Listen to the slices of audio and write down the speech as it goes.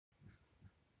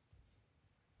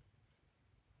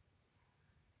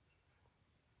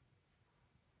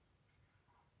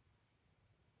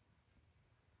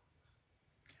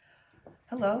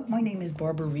Hello, my name is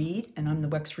Barbara Reed and I'm the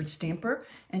Wexford Stamper,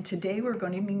 and today we're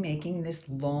going to be making this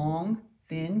long,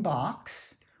 thin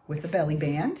box with a belly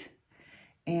band.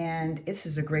 And this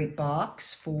is a great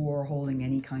box for holding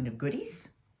any kind of goodies,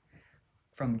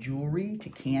 from jewelry to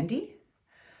candy.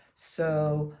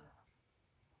 So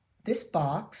this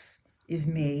box is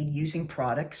made using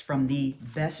products from the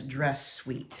Best Dressed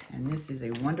suite, and this is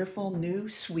a wonderful new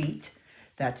suite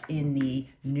that's in the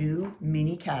new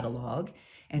mini catalog.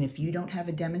 And if you don't have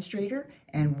a demonstrator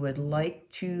and would like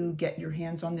to get your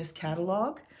hands on this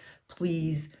catalog,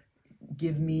 please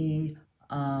give me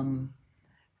a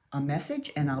message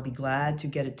and I'll be glad to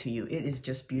get it to you. It is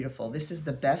just beautiful. This is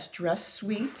the Best Dressed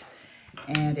suite,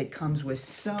 and it comes with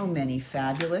so many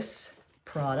fabulous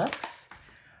products.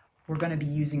 We're going to be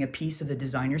using a piece of the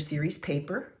Designer Series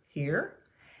paper here,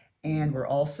 and we're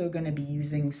also going to be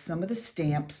using some of the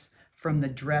stamps from the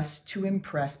Dress to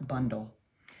Impress bundle.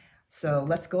 So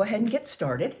let's go ahead and get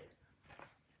started.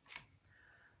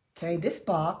 Okay, this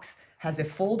box has a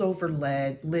fold-over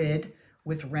lid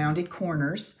with rounded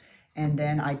corners, and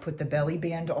then I put the belly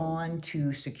band on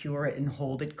to secure it and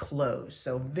hold it closed.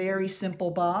 So very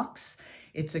simple box.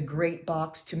 It's a great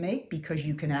box to make because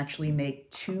you can actually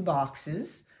make two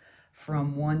boxes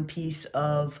from one piece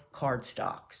of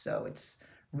cardstock. So it's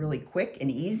really quick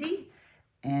and easy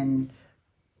and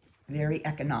very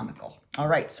economical. All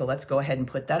right, so let's go ahead and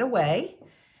put that away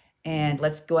and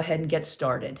let's go ahead and get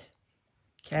started.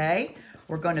 Okay,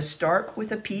 we're going to start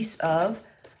with a piece of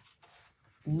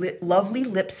lovely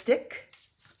lipstick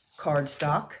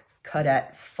cardstock cut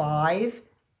at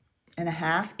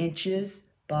 5.5 inches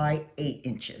by 8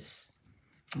 inches.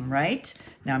 All right,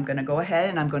 now I'm going to go ahead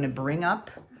and I'm going to bring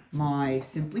up my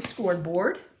Simply Scored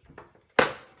board,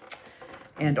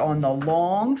 and on the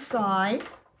long side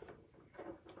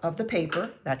of the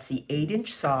paper, that's the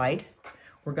 8-inch side,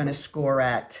 we're going to score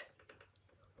at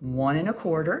 1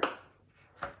 1/4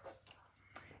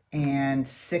 and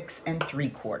 6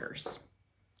 3/4.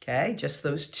 Okay, just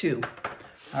those two.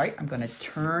 All right, I'm going to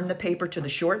turn the paper to the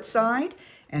short side,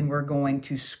 and we're going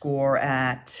to score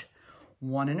at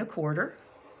 1 1/4,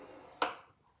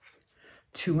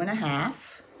 2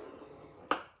 1/2,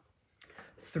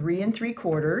 3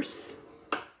 3/4,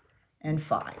 and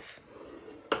 5.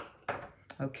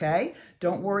 Okay,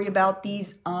 don't worry about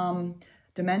these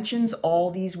dimensions.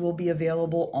 All these will be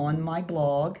available on my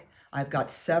blog. I've got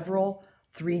several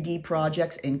 3D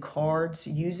projects and cards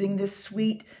using this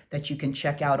suite that you can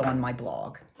check out on my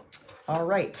blog. All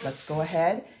right, let's go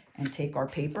ahead and take our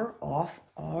paper off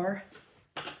our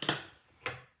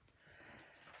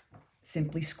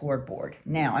Simply Scored board.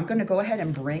 Now, I'm going to go ahead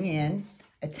and bring in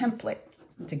a template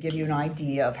to give you an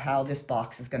idea of how this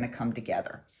box is going to come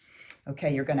together.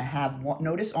 Okay, you're going to have,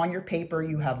 notice on your paper,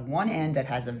 you have one end that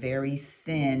has a very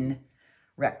thin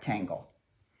rectangle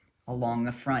along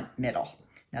the front middle.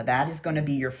 Now that is going to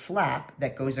be your flap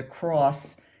that goes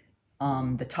across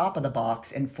the top of the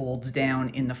box and folds down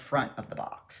in the front of the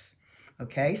box.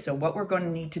 Okay, so what we're going to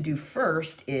need to do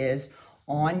first is,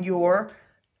 on your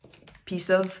piece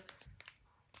of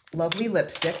lovely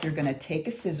lipstick, you're going to take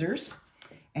a scissors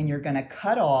and you're going to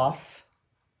cut off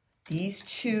these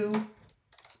two,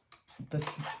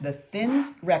 the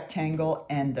thin rectangle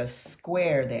and the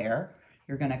square there.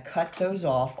 You're going to cut those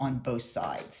off on both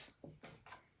sides.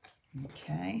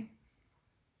 Okay.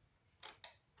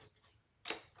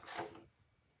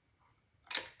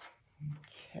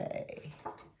 Okay.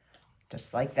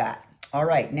 Just like that. All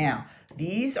right, now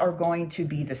these are going to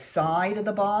be the side of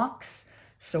the box,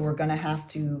 so we're going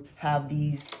to have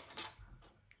these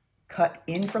cut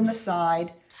in from the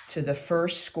side to the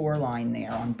first score line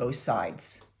there on both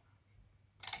sides.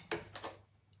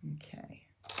 Okay,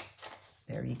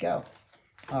 there you go.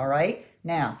 All right,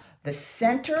 now the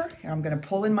center, here I'm going to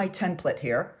pull in my template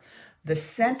here. The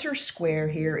center square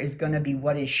here is going to be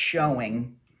what is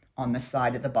showing on the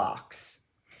side of the box.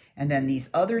 And then these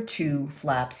other two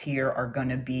flaps here are going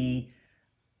to be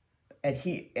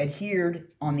adhered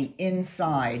on the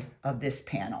inside of this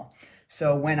panel.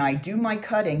 So when I do my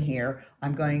cutting here,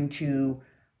 I'm going to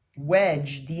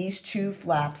wedge these two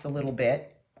flaps a little bit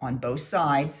on both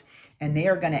sides, and they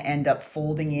are going to end up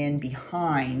folding in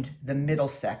behind the middle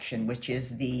section, which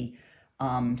is the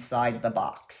side of the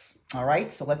box. All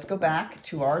right, so let's go back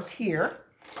to ours here,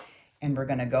 and we're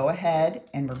going to go ahead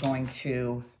and we're going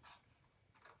to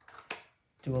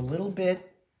do a little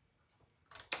bit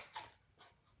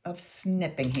of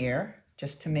snipping here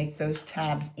just to make those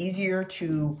tabs easier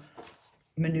to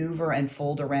maneuver and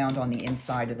fold around on the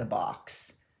inside of the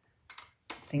box.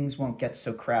 Things won't get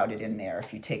so crowded in there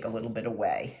if you take a little bit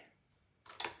away.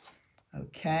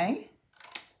 Okay,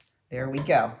 there we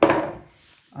go.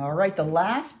 All right, the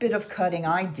last bit of cutting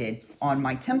I did on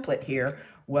my template here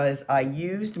was I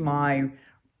used my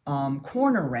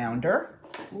corner rounder.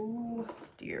 Oh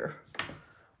dear,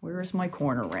 where is my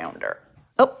corner rounder?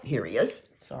 Oh, here he is.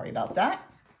 Sorry about that.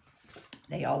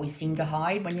 They always seem to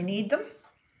hide when you need them.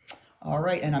 All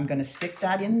right, and I'm going to stick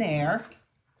that in there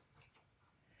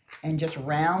and just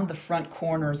round the front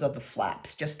corners of the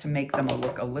flaps just to make them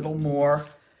look a little more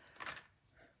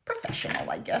professional,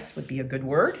 I guess would be a good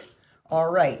word. All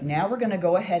right, now we're going to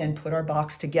go ahead and put our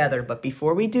box together. But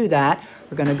before we do that,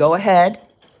 we're going to go ahead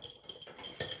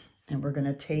and we're going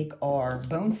to take our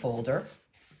bone folder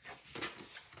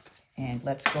and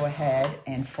let's go ahead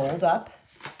and fold up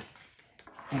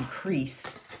and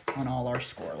crease on all our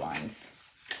score lines.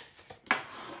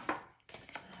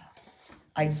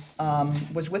 I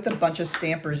was with a bunch of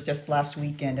stampers just last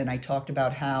weekend and I talked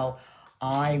about how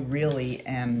I really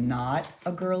am not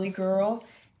a girly girl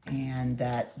and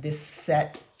that this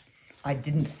set I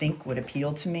didn't think would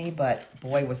appeal to me, but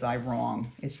boy was I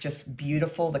wrong. It's just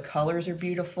beautiful, the colors are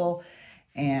beautiful,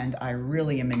 and I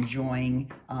really am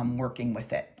enjoying working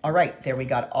with it. All right, there we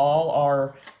got all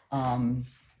our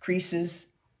creases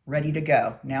ready to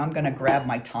go. Now I'm gonna grab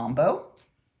my Tombow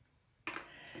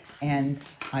and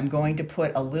I'm going to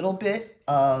put a little bit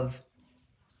of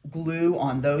glue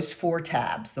on those 4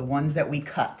 tabs, the ones that we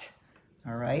cut.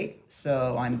 All right,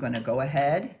 so I'm going to go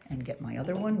ahead and get my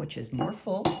other one, which is more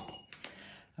full.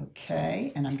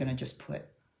 Okay, and I'm going to just put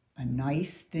a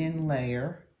nice thin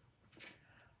layer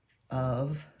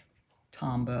of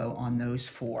Tombow on those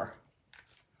 4.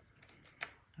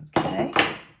 Okay,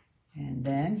 and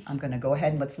then I'm going to go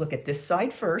ahead and let's look at this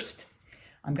side first.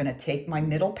 I'm going to take my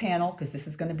middle panel, because this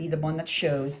is going to be the one that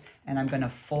shows, and I'm going to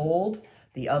fold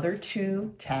the other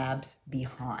 2 tabs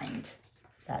behind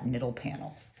that middle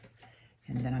panel.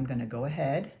 And then I'm going to go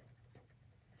ahead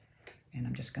and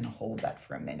I'm just going to hold that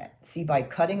for a minute. See, by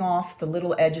cutting off the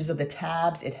little edges of the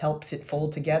tabs, it helps it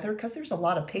fold together because there's a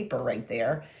lot of paper right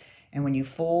there. And when you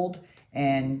fold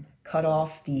and cut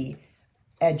off the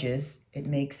edges, it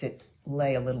makes it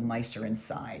lay a little nicer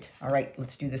inside. All right,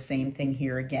 let's do the same thing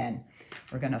here again.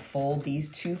 We're going to fold these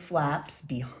 2 flaps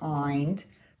behind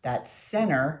that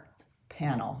center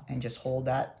panel and just hold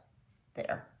that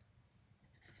there.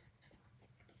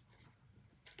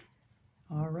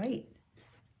 All right,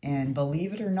 and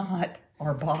believe it or not,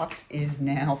 our box is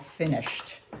now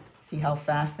finished. See how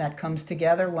fast that comes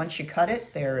together once you cut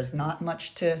it? There is not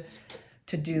much to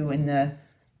do in the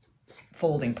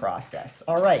folding process.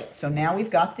 All right, so now we've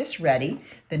got this ready.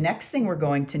 The next thing we're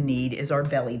going to need is our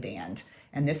belly band.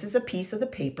 And this is a piece of the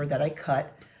paper that I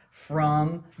cut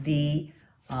from the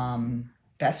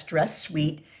Best Dress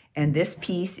Suite. And this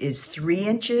piece is 3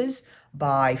 inches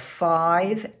by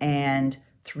 5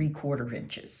 3/4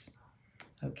 inches.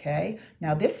 Okay,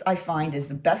 now this I find is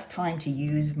the best time to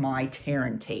use my tear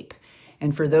and tape.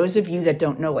 And for those of you that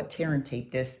don't know what tear and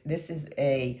tape, this is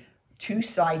a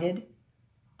 2-sided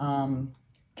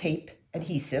tape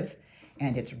adhesive,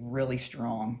 and it's really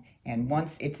strong. And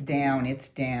once it's down,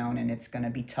 and it's going to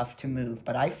be tough to move.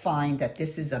 But I find that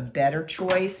this is a better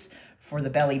choice for the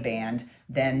belly band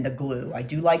than the glue. I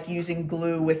do like using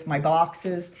glue with my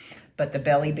boxes, but the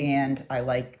belly band, I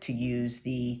like to use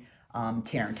the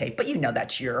tear and tape. But you know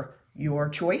that's your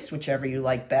choice, whichever you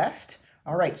like best.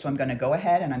 All right, so I'm going to go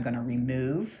ahead and I'm going to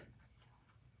remove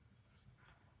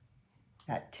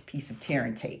that piece of tear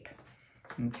and tape.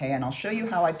 Okay, and I'll show you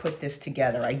how I put this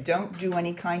together. I don't do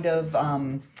any kind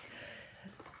of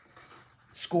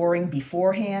scoring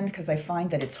beforehand because I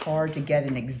find that it's hard to get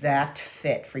an exact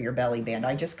fit for your belly band.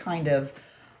 I just kind of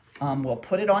will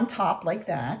put it on top like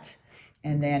that,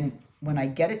 and then when I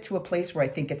get it to a place where I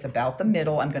think it's about the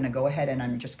middle, I'm going to go ahead and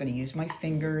I'm just going to use my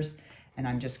fingers and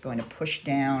I'm just going to push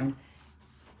down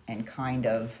and kind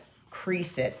of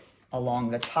crease it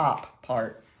along the top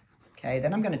part. Okay,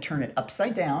 then I'm going to turn it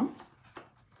upside down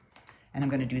and I'm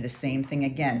going to do the same thing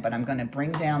again, but I'm going to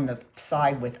bring down the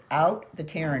side without the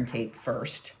tear and tape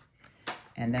first,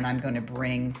 and then I'm going to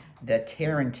bring the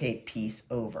tear and tape piece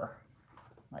over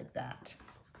like that.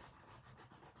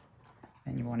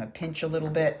 Then you want to pinch a little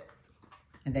bit,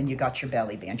 and then you got your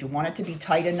belly band. You want it to be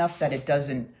tight enough that it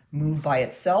doesn't move by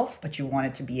itself, but you want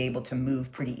it to be able to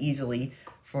move pretty easily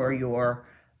for your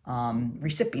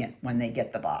recipient when they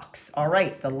get the box. All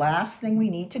right, the last thing we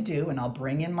need to do, and I'll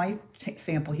bring in my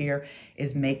sample here,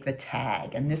 is make the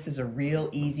tag. And this is a real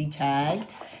easy tag.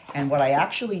 And what I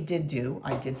actually did do,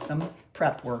 I did some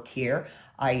prep work here.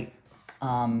 I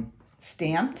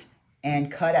stamped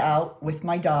and cut out with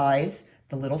my dies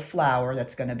the little flower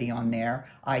that's going to be on there.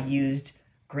 I used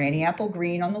Granny Apple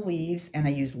Green on the leaves, and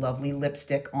I used Lovely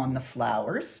Lipstick on the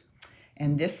flowers.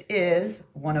 And this is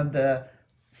one of the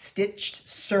stitched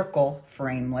circle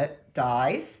framelit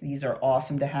dies. These are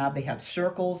awesome to have. They have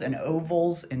circles and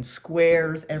ovals and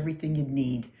squares, everything you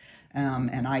need.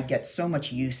 And I get so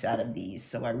much use out of these,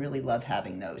 so I really love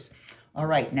having those. All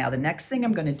right, now the next thing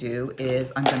I'm going to do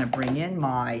is I'm going to bring in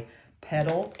my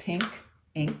Petal Pink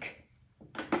ink,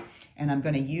 and I'm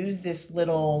going to use this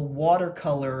little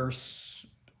watercolor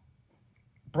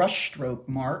brush stroke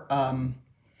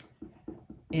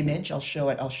image. I'll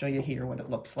show you here what it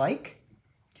looks like.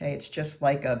 Okay, it's just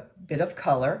like a bit of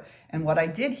color. And what I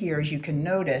did here is you can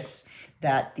notice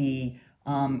that the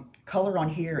color on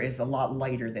here is a lot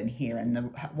lighter than here.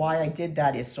 And why I did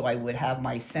that is so I would have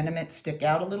my sentiment stick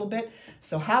out a little bit.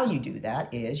 So how you do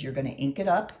that is you're going to ink it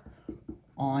up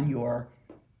on your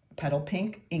Petal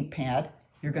Pink ink pad.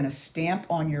 You're going to stamp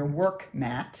on your work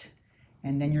mat,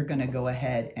 and then you're going to go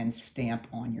ahead and stamp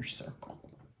on your circle.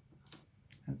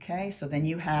 Okay, so then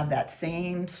you have that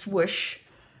same swoosh,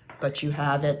 but you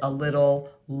have it a little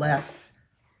less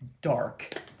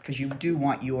dark because you do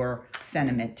want your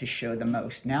sentiment to show the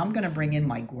most. Now I'm going to bring in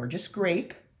my gorgeous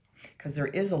grape because there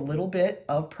is a little bit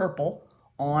of purple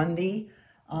on the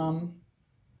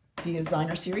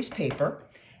Designer Series paper,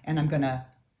 and I'm going to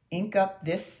ink up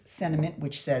this sentiment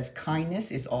which says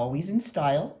kindness is always in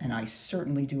style, and I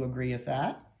certainly do agree with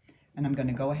that. And I'm going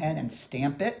to go ahead and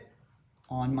stamp it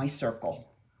on my circle.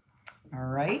 All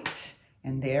right,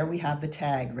 and there we have the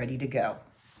tag ready to go.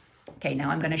 Okay, now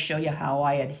I'm going to show you how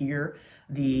I adhere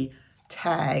the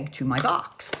tag to my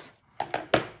box.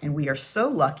 And we are so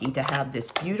lucky to have this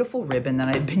beautiful ribbon that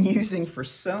I've been using for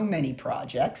so many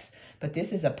projects. But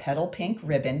this is a Petal Pink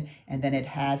ribbon, and then it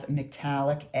has a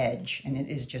metallic edge, and it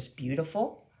is just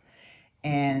beautiful.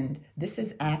 And this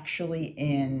is actually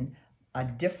in a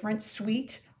different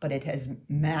suite, but it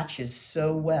matches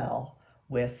so well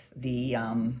with the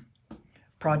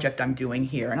project I'm doing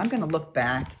here. And I'm going to look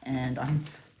back, and I'm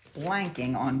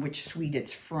blanking on which suite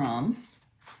it's from,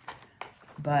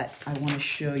 but I want to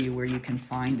show you where you can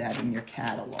find that in your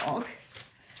catalog.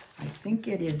 I think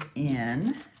it is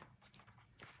in,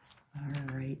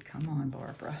 all right, come on,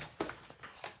 Barbara.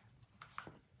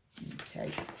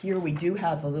 Okay, here we do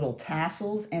have the little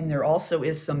tassels, and there also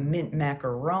is some mint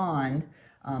macaron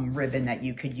ribbon that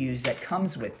you could use that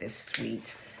comes with this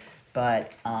suite.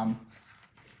 But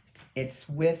it's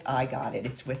with, I got it,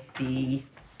 it's with the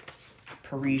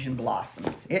Parisian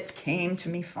Blossoms. It came to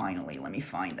me finally. Let me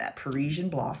find that. Parisian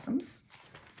Blossoms,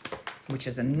 which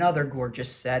is another gorgeous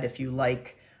set if you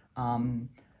like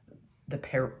the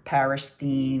Paris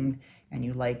theme and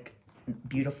you like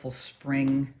beautiful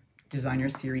spring Designer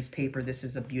Series paper. This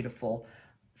is a beautiful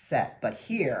set. But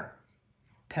here,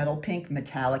 Petal Pink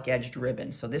metallic edged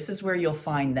ribbon. So this is where you'll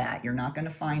find that. You're not going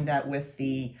to find that with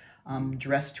the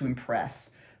Dress to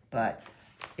Impress, but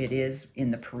it is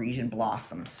in the Parisian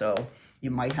Blossom. So you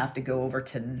might have to go over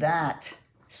to that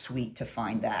suite to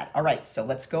find that. All right, so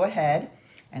let's go ahead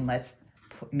and let's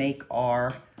make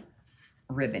our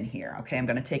ribbon here. Okay, I'm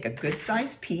going to take a good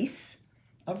sized piece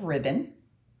of ribbon.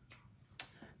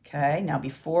 Okay, now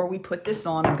before we put this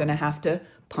on, I'm going to have to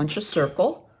punch a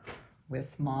circle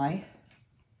with my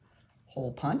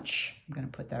hole punch. I'm going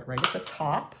to put that right at the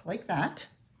top like that.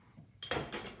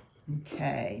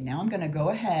 Okay, now I'm going to go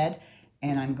ahead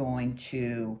and I'm going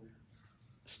to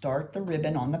start the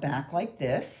ribbon on the back like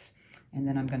this, and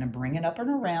then I'm going to bring it up and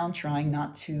around, trying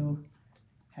not to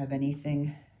have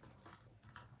anything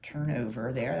turn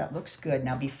over there. That looks good.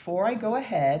 Now before I go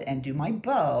ahead and do my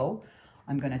bow,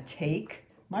 I'm going to take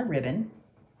my ribbon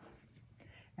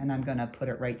and I'm going to put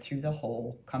it right through the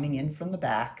hole coming in from the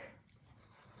back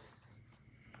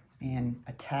and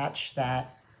attach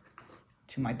that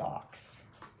to my box.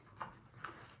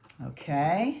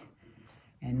 Okay,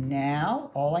 and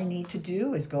now all I need to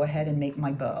do is go ahead and make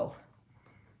my bow.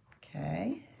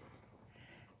 Okay,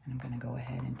 and I'm going to go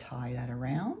ahead and tie that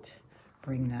around,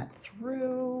 bring that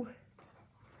through,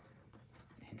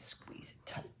 and squeeze it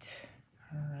tight.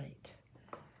 All right,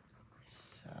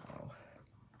 so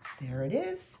there it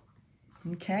is.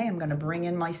 Okay, I'm going to bring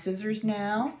in my scissors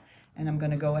now, and I'm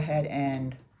going to go ahead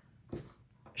and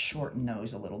shorten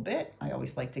those a little bit. I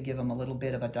always like to give them a little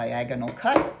bit of a diagonal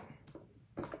cut.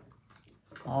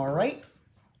 All right,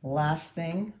 last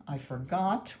thing I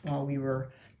forgot while we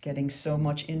were getting so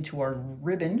much into our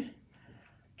ribbon.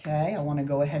 Okay, I want to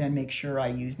go ahead and make sure I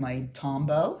use my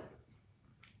Tombow,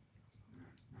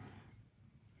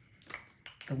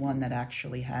 the one that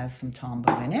actually has some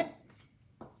Tombow in it.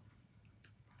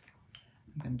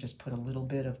 I'm going to just put a little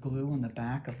bit of glue on the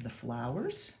back of the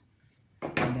flowers,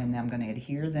 and then I'm going to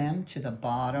adhere them to the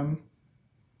bottom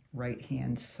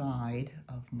right-hand side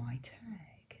of my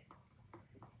tag.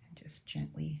 And Just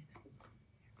gently.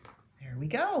 There we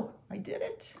go. I did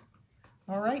it.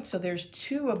 All right, so there's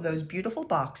 2 of those beautiful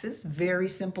boxes, very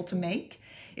simple to make.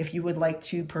 If you would like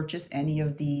to purchase any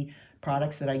of the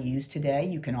products that I used today,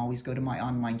 you can always go to my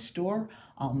online store.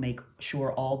 I'll make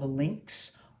sure all the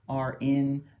links are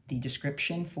in the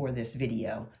description for this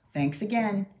video. Thanks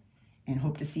again, and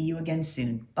hope to see you again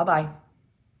soon. Bye-bye.